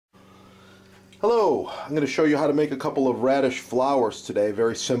Hello, I'm going to show you how to make a couple of radish flowers today.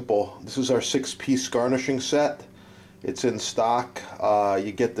 Very simple. This is our 6-piece garnishing set. It's in stock.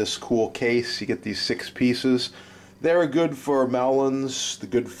 You get this cool case, you get these 6 pieces. They're good for melons, they're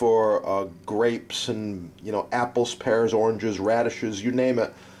good for grapes and apples, pears, oranges, radishes, you name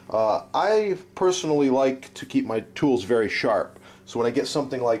it. I personally like to keep my tools very sharp. So when I get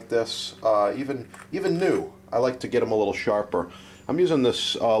something like this, even new, I like to get them a little sharper. I'm using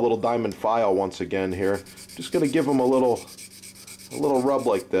this little diamond file once again here. Just going to give them a little rub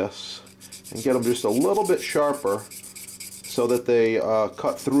like this and get them just a little bit sharper so that they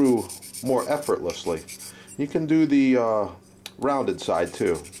cut through more effortlessly. You can do the rounded side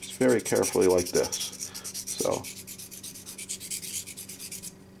too, just very carefully like this. So,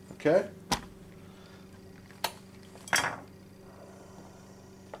 okay.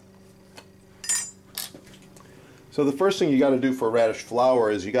 So the first thing you got to do for a radish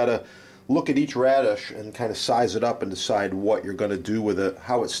flower is you got to look at each radish and kind of size it up and decide what you're going to do with it,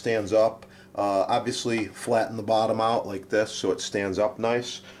 how it stands up. Obviously flatten the bottom out like this so it stands up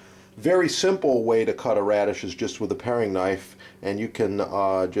nice. Very simple way to cut a radish is just with a paring knife, and you can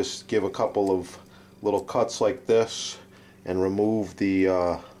just give a couple of little cuts like this and remove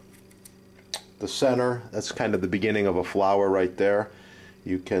the center. That's kind of the beginning of a flower right there.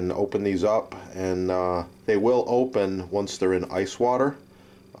 You can open these up, and they will open once they're in ice water.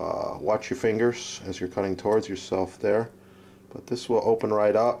 Watch your fingers as you're cutting towards yourself there. But this will open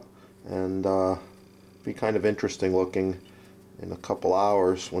right up and be kind of interesting looking in a couple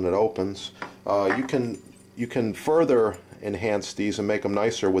hours when it opens. You can further enhance these and make them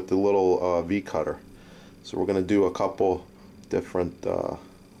nicer with the little V cutter. So we're going to do a couple different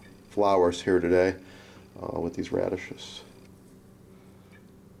flowers here today with these radishes.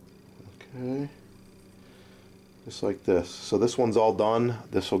 Okay, just like this. So this one's all done.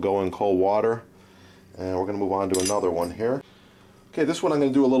 This will go in cold water, and we're going to move on to another one here. Okay, this one I'm going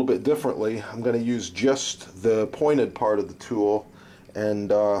to do a little bit differently. I'm going to use just the pointed part of the tool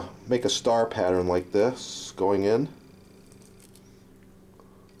and make a star pattern like this going in.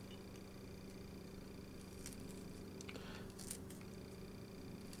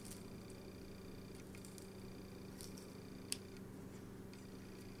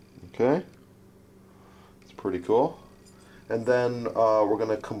 Okay, it's pretty cool. And then we're going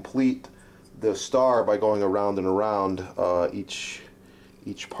to complete the star by going around and around each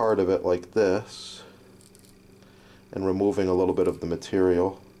part of it like this and removing a little bit of the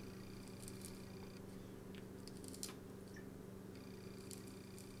material.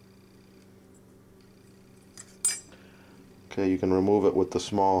 Okay, you can remove it with the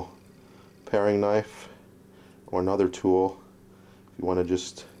small paring knife or another tool if you want to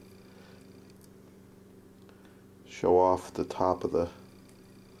just show off the top of the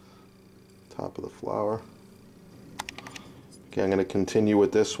flower. Okay, I'm going to continue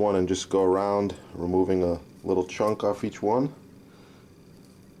with this one and just go around, removing a little chunk off each one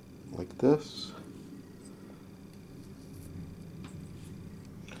like this.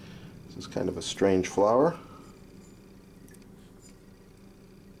 This is kind of a strange flower.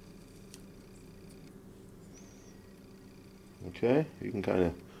 Okay, you can kind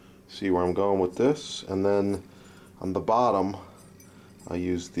of see where I'm going with this, and then on the bottom I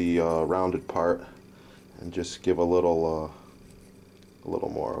use the rounded part and just give a little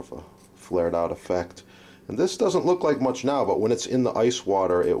more of a flared out effect. And this doesn't look like much now, but when it's in the ice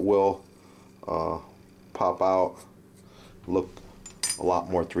water it will pop out, look a lot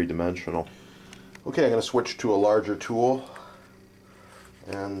more three-dimensional. Okay, I'm going to switch to a larger tool,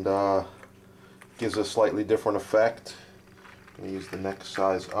 and gives a slightly different effect. I'm going to use the next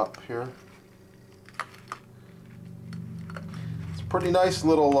size up here. Pretty nice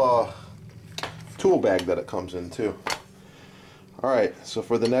little tool bag that it comes in too. Alright, so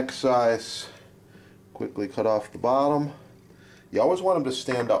for the next size, quickly cut off the bottom. You always want them to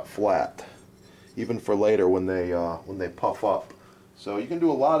stand up flat, even for later when they puff up. So you can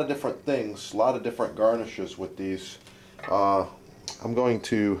do a lot of different things, a lot of different garnishes with these. I'm going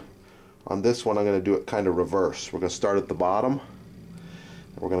to, on this one, I'm going to do it kind of reverse. We're going to start at the bottom,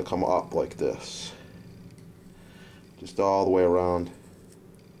 and we're going to come up like this. Just all the way around.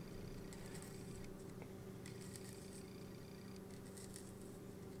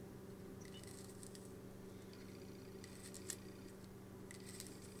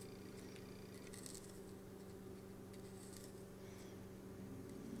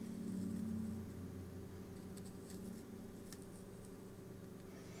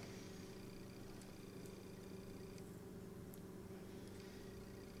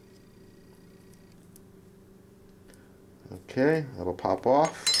 Okay, that'll pop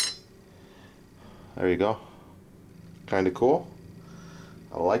off. There you go. Kind of cool.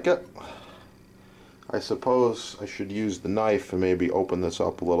 I like it. I suppose I should use the knife and maybe open this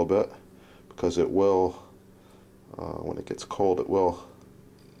up a little bit, because it will, when it gets cold, it will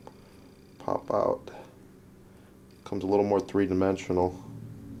pop out. Comes a little more three-dimensional.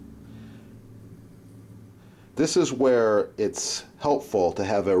 This is where it's helpful to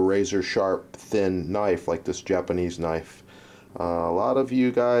have a razor sharp, thin knife like this Japanese knife. A lot of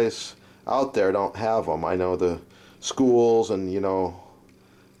you guys out there don't have them. I know the schools and you know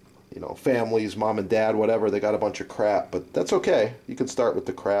families, mom and dad, whatever, they got a bunch of crap, but that's okay. You can start with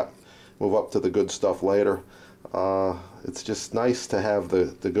the crap, move up to the good stuff later. It's just nice to have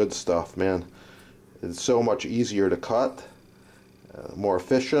the good stuff, man. It's so much easier to cut, more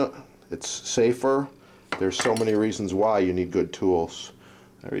efficient, it's safer. There's so many reasons why you need good tools.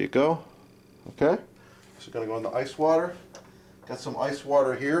 There you go. Okay, so gonna go in the ice water. Got some ice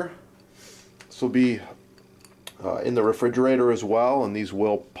water here. This will be in the refrigerator as well, and these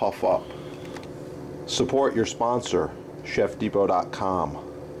will puff up. Support your sponsor, chefdepot.com.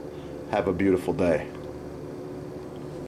 Have a beautiful day.